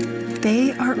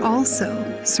 They are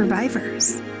also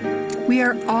survivors. We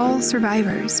are all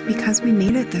survivors because we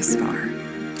made it this far.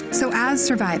 So as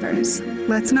survivors,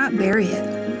 let's not bury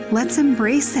it. Let's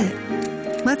embrace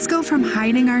it. Let's go from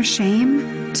hiding our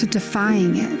shame to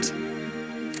defying it.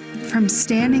 From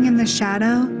standing in the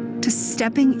shadow to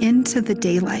stepping into the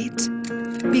daylight.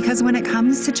 Because when it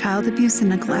comes to child abuse and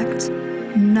neglect,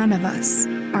 none of us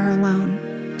are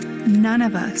alone. None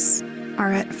of us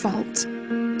are at fault.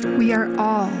 We are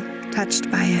all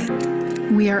touched by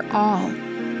it. We are all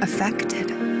affected.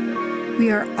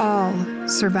 We are all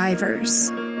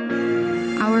survivors.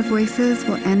 Our voices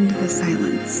will end the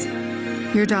silence.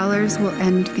 Your dollars will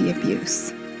end the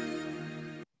abuse.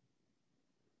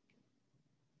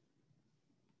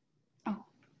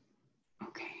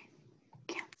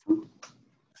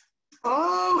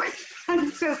 Oh, I'm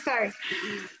so sorry.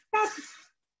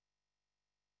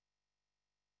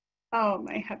 Oh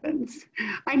my heavens.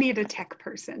 I need a tech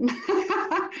person.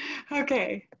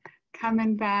 Okay,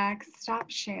 coming back,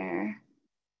 stop share.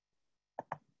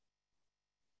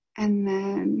 And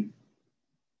then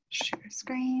share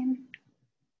screen.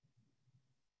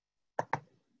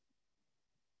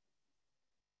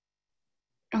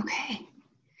 Okay,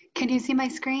 can you see my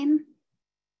screen?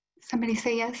 Somebody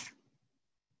say yes.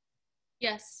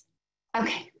 Yes.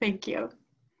 Okay, thank you.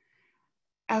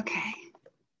 Okay.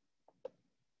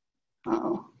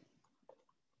 Oh,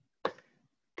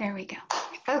 there we go.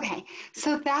 Okay,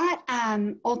 so that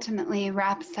ultimately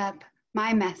wraps up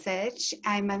my message.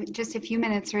 I'm just a few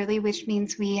minutes early, which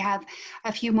means we have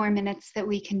a few more minutes that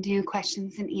we can do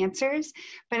questions and answers.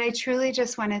 But I truly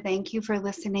just want to thank you for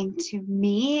listening to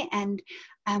me and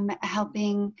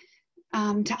helping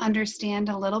to understand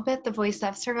a little bit the voice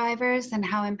of survivors and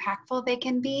how impactful they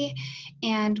can be.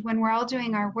 And when we're all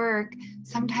doing our work,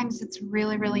 sometimes it's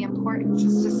really, really important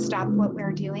just to stop what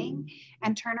we're doing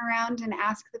and turn around and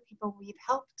ask the people we've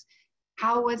helped,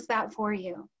 how was that for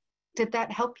you? Did that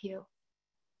help you?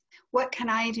 What can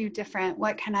I do different?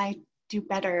 What can I do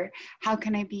better? How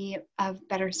can I be of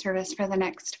better service for the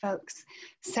next folks?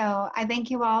 So I thank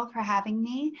you all for having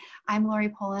me. I'm Lori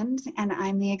Poland, and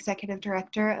I'm the Executive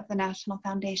Director of the National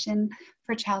Foundation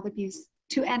for Child Abuse,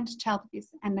 to End Child Abuse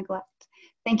and Neglect.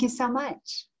 Thank you so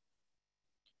much.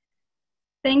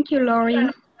 Thank you, Lori.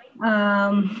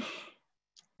 I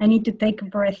need to take a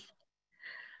breath.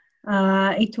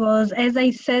 It was, as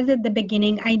I said at the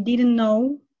beginning, I didn't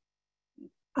know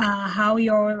how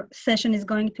your session is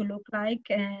going to look like,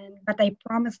 but I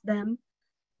promised them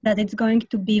that it's going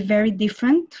to be very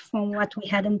different from what we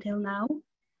had until now.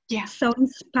 Yeah. So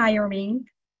inspiring.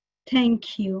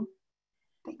 Thank you.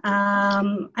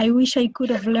 I wish I could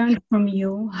have learned from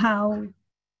you how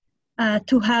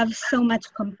to have so much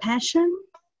compassion,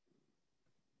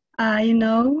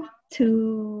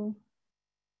 to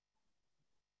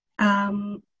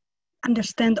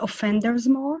understand offenders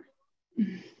more.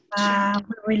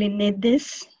 We really need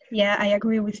this. Yeah, I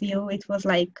agree with you. It was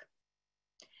like,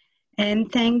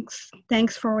 and thanks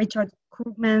for Richard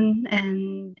Krugman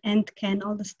and EndCAN,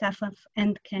 all the staff of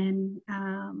EndCAN.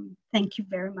 Thank you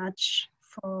very much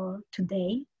for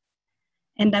today.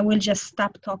 And I will just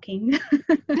stop talking.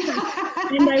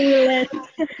 And I will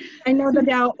I know that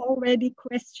there are already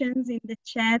questions in the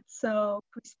chat, so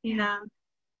Christina.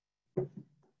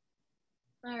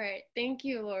 All right, thank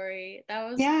you, Lori. That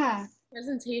was Yeah. a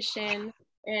presentation,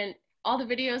 and all the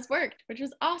videos worked, which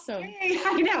was awesome. Yay,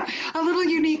 I know, a little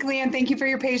uniquely, and thank you for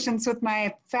your patience with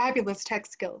my fabulous tech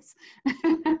skills.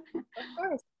 Of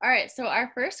course. All right, so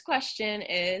our first question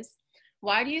is,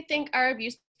 why do you think our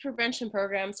abuse prevention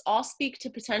programs all speak to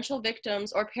potential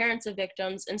victims or parents of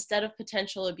victims instead of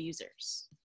potential abusers?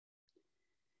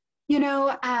 You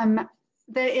know,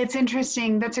 it's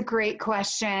interesting. That's a great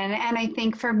question, and I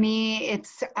think for me, it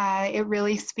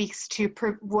really speaks to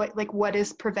what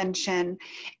is prevention.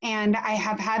 And I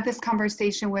have had this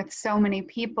conversation with so many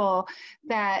people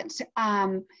that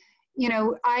you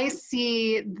know, I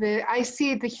see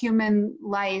the human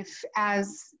life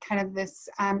as kind of this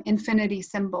infinity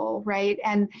symbol, right?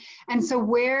 And so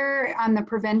where on the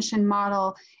prevention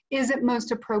model is it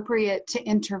most appropriate to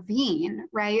intervene,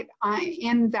 right,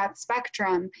 in that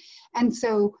spectrum? And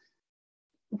so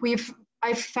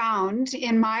I've found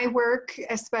in my work,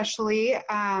 especially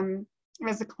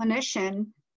as a clinician,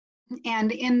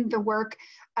 and in the work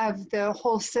of the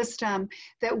whole system,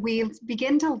 that we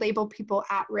begin to label people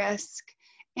at risk.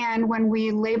 And when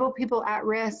we label people at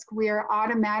risk, we are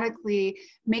automatically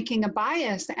making a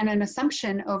bias and an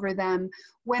assumption over them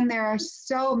when there are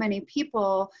so many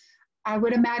people. I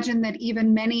would imagine that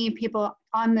even many people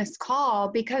on this call,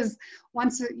 because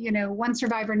once, you know, one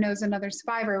survivor knows another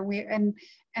survivor, and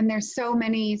there's so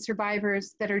many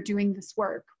survivors that are doing this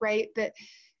work, right? That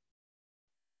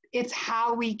it's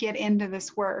how we get into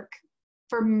this work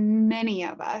for many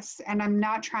of us. And I'm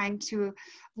not trying to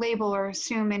label or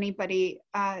assume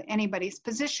anybody's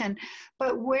position,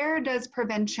 but where does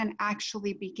prevention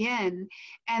actually begin?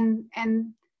 And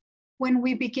when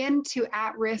we begin to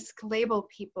at-risk label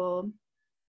people,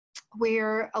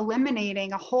 we're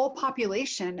eliminating a whole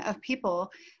population of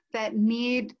people that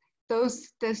need the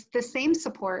same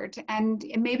support, and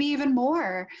maybe even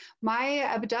more. My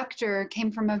abductor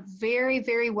came from a very,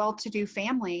 very well-to-do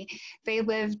family. They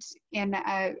lived in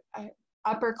a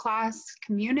upper class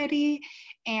community,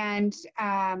 and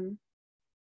I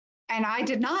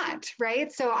did not,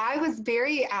 right? So I was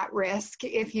very at risk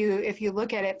if you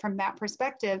look at it from that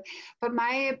perspective. But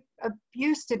my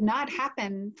abuse did not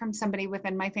happen from somebody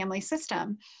within my family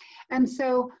system. And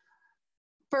so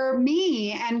for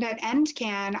me and at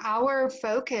EndCAN, our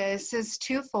focus is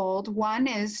twofold. One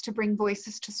is to bring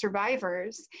voices to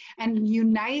survivors and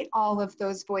unite all of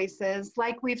those voices,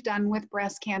 like we've done with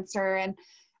breast cancer and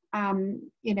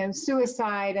you know,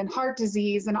 suicide and heart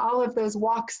disease and all of those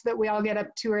walks that we all get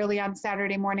up too early on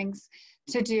Saturday mornings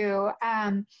to do.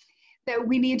 That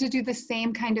we need to do the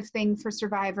same kind of thing for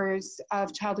survivors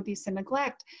of child abuse and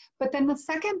neglect. But then the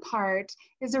second part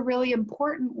is a really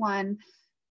important one,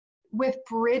 with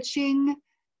bridging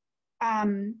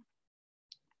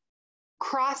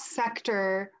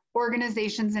cross-sector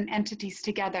organizations and entities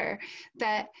together,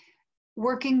 that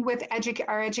working with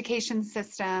our education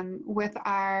system, with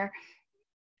our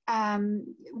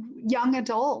young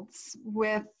adults,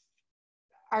 with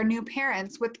our new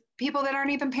parents, with people that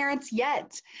aren't even parents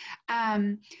yet,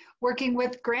 working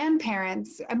with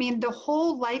grandparents. I mean, the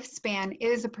whole lifespan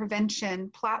is a prevention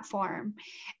platform.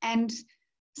 And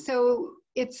so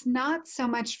it's not so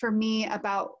much for me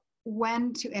about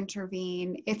when to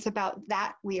intervene, it's about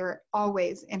that we are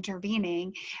always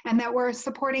intervening and that we're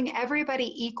supporting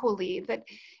everybody equally, that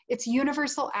it's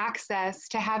universal access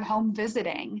to have home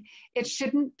visiting. It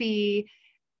shouldn't be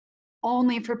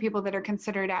only for people that are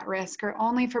considered at risk or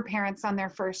only for parents on their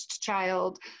first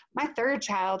child. My third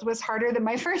child was harder than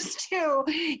my first two,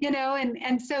 you know,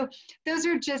 and so those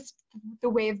are just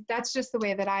that's just the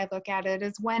way that I look at it,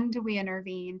 is when do we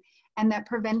intervene? And that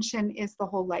prevention is the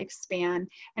whole lifespan.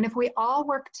 And if we all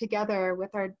work together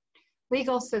with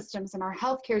legal systems and our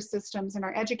healthcare systems and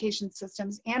our education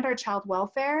systems and our child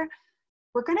welfare,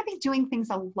 we're going to be doing things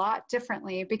a lot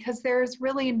differently, because there's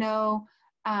really no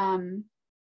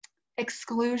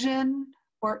exclusion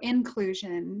or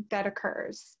inclusion that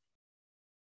occurs.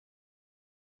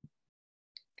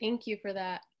 Thank you for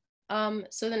that.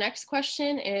 So the next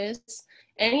question is,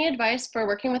 any advice for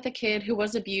working with a kid who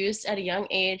was abused at a young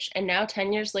age and now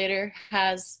 10 years later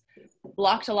has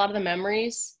blocked a lot of the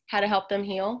memories, how to help them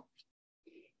heal?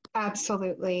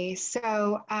 Absolutely.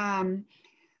 So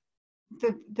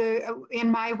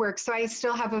in my work, so I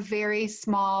still have a very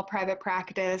small private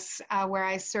practice where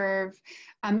I serve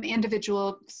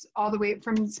individuals all the way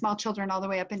from small children all the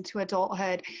way up into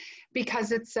adulthood,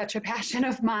 because it's such a passion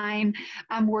of mine.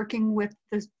 I'm working with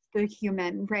the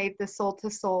human, right? The soul to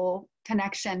soul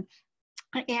connection.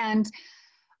 And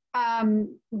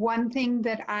one thing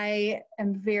that I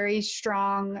am very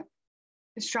strongly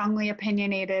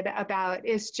opinionated about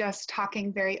is just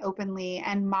talking very openly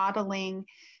and modeling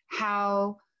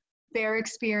how their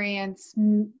experience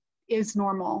is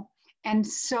normal. And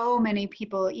so many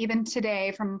people, even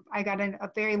today, I got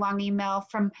a very long email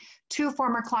from 2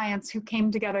 former clients who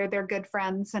came together, they're good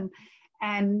friends,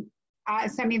 and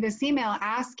sent me this email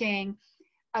asking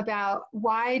about,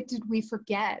 why did we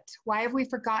forget? Why have we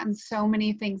forgotten so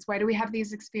many things? Why do we have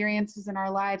these experiences in our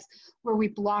lives where we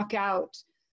block out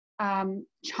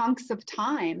chunks of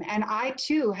time? And I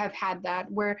too have had that,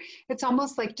 where it's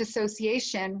almost like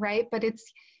dissociation, right? But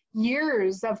it's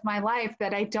years of my life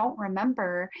that I don't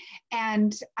remember.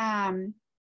 And,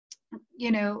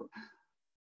 you know,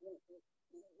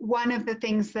 one of the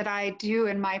things that I do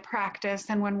in my practice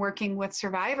and when working with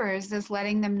survivors is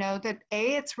letting them know that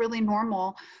it's really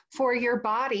normal for your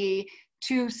body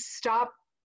to stop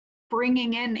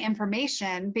bringing in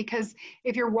information, because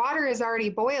if your water is already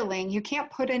boiling, you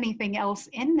can't put anything else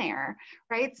in there,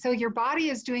 right? So your body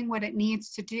is doing what it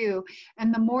needs to do.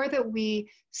 And the more that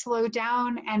we slow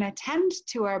down and attend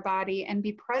to our body and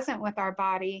be present with our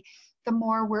body, the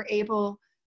more we're able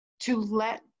to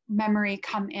let memory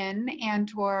come in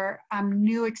and or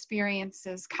new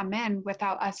experiences come in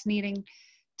without us needing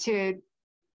to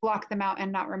block them out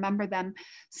and not remember them.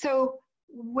 So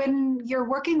when you're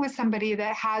working with somebody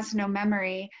that has no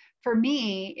memory, for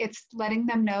me, it's letting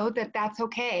them know that that's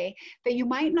okay, that you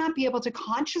might not be able to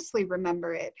consciously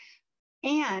remember it.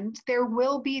 And there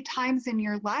will be times in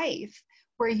your life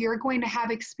where you're going to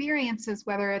have experiences,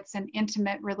 whether it's in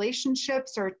intimate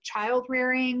relationships or child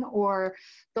rearing or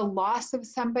the loss of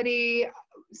somebody,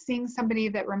 seeing somebody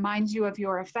that reminds you of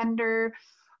your offender,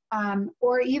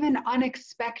 or even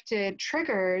unexpected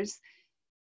triggers.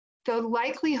 The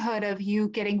likelihood of you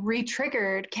getting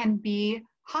re-triggered can be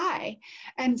high.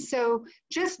 And so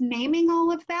just naming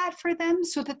all of that for them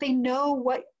so that they know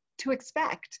what to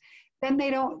expect, then they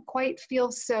don't quite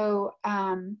feel so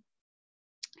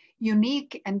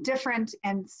unique and different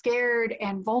and scared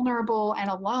and vulnerable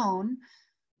and alone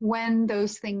when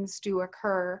those things do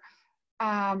occur.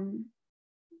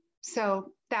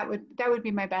 So that would be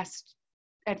my best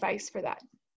advice for that.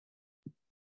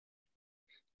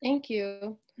 Thank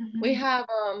you. Mm-hmm. We have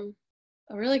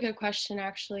a really good question,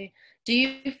 actually. Do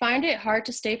you find it hard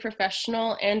to stay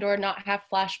professional and or not have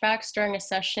flashbacks during a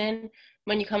session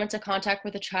when you come into contact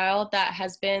with a child that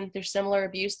has been through similar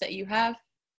abuse that you have?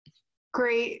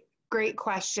 Great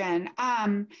question.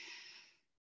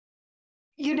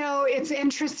 You know, it's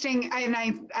interesting, and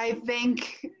I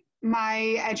think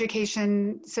my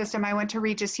education system, I went to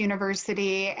Regis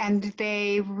University, and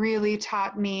they really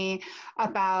taught me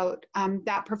about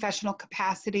that professional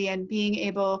capacity and being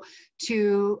able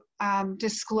to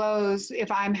disclose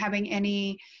if I'm having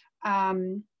any,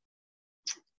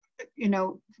 you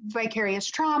know, vicarious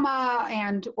trauma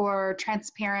and or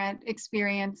transparent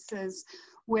experiences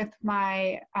with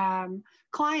my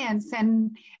clients.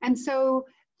 And so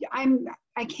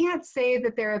I can't say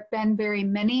that there have been very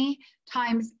many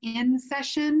times in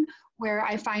session where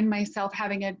I find myself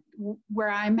where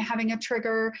I'm having a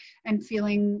trigger and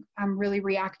feeling really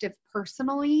reactive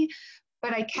personally.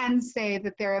 But I can say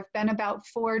that there have been about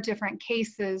 4 different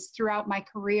cases throughout my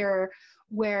career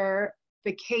where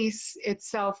the case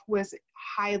itself was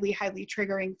highly, highly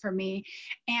triggering for me.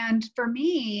 And for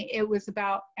me, it was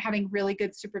about having really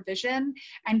good supervision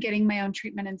and getting my own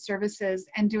treatment and services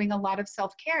and doing a lot of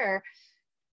self-care,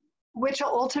 which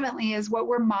ultimately is what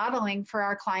we're modeling for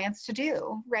our clients to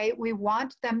do, right? We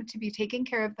want them to be taking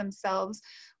care of themselves.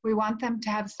 We want them to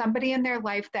have somebody in their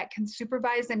life that can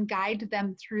supervise and guide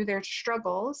them through their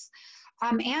struggles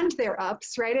and their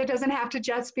ups, right? It doesn't have to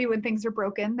just be when things are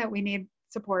broken that we need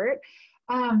support.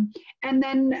 And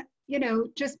then you know,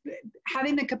 just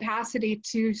having the capacity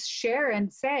to share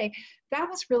and say, that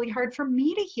was really hard for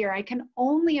me to hear. I can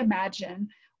only imagine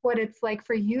what it's like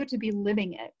for you to be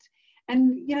living it.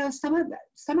 And, you know, some of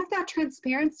that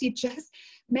transparency just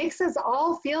makes us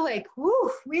all feel like,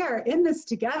 whoo, we are in this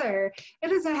together. It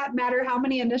doesn't matter how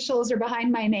many initials are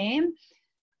behind my name.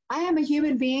 I am a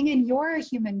human being and you're a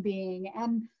human being.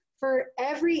 And for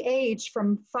every age,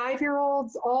 from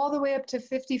 5-year-olds all the way up to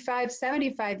 55,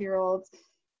 75-year-olds,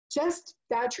 just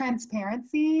that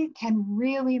transparency can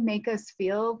really make us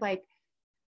feel like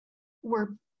we're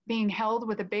being held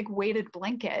with a big weighted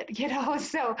blanket, you know?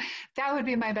 So that would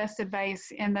be my best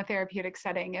advice in the therapeutic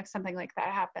setting if something like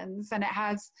that happens. And it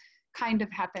has kind of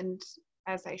happened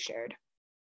as I shared.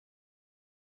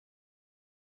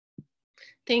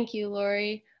 Thank you,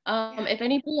 Lori. If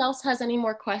anybody else has any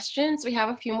more questions, we have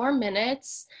a few more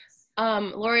minutes.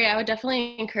 Lori, I would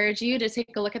definitely encourage you to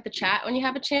take a look at the chat when you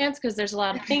have a chance, because there's a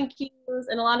lot of thank yous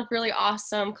and a lot of really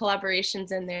awesome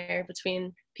collaborations in there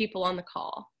between people on the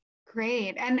call.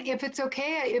 Great. And if it's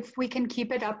okay, if we can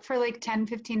keep it up for like 10,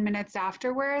 15 minutes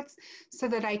afterwards so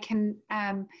that I can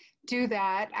do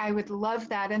that, I would love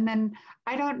that. And then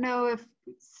I don't know if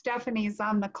Stephanie's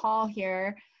on the call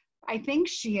here. I think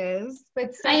she is,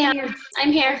 but Stephanie,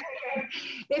 I'm here.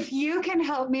 If you can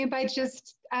help me by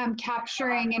just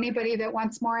capturing anybody that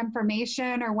wants more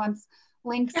information or wants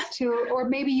links to, or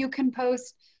maybe you can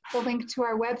post the link to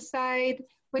our website,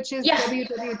 which is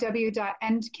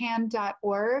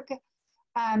www.endcan.org.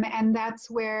 And that's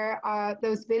where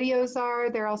those videos are.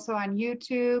 They're also on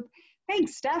YouTube.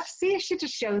 Thanks, Steph. See, she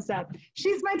just shows up.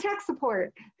 She's my tech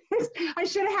support. I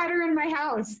should have had her in my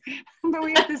house, but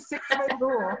we have this 6-foot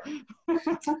rule.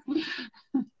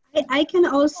 I can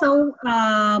also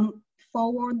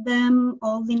forward them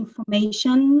all the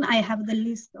information. I have the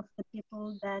list of the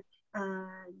people that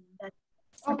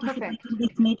participate in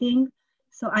this meeting,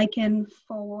 so I can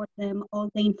forward them all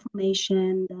the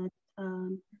information that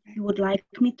you would like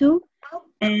me to.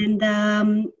 And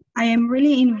I am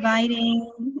really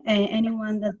inviting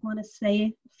anyone that want to say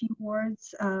a few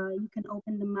words. You can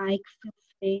open the mic, feel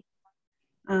free.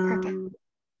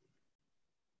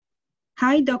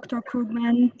 Hi, Dr.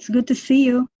 Krugman. It's good to see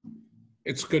you.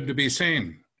 It's good to be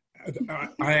seen.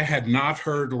 I had not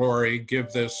heard Lori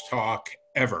give this talk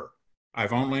ever.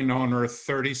 I've only known her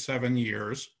 37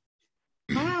 years.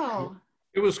 Wow.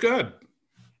 It was good.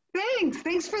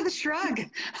 Thanks for the shrug.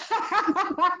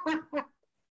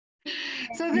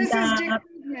 So this is Dick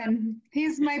Krugman.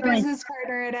 He's my business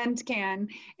partner at EndCAN,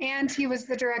 and he was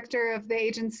the director of the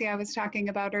agency I was talking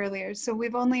about earlier. So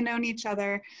we've only known each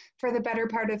other for the better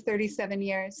part of 37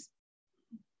 years.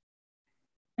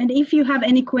 And if you have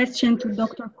any question to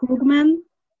Dr. Krugman,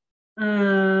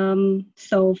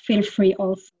 so feel free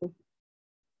also.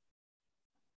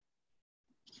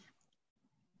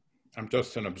 I'm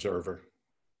just an observer.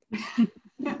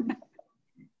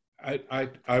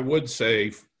 I would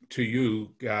say to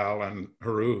you, Gal and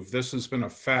Haruv, this has been a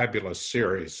fabulous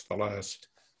series the last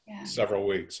several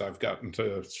weeks. I've gotten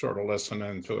to sort of listen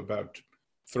into about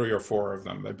 3 or 4 of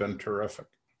them. They've been terrific.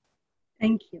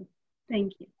 Thank you.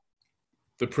 Thank you.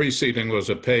 The preceding was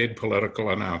a paid political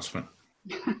announcement.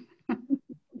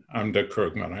 I'm Dick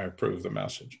Krugman. I approve the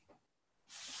message.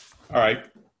 All right.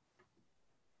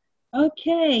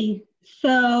 Okay.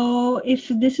 So if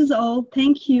this is all,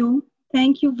 thank you.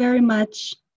 Thank you very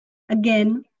much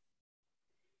again.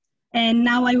 And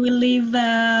now I will leave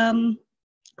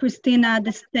Christina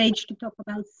the stage to talk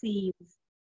about CEUs.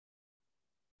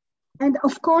 And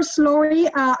of course, Lori,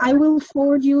 I will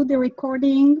forward you the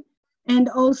recording and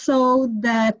also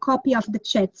the copy of the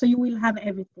chat, so you will have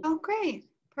everything. Oh, great.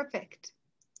 Perfect.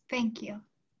 Thank you.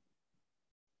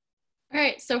 All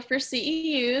right, so for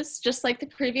CEUs, just like the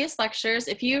previous lectures,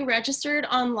 if you registered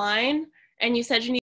online and you said you need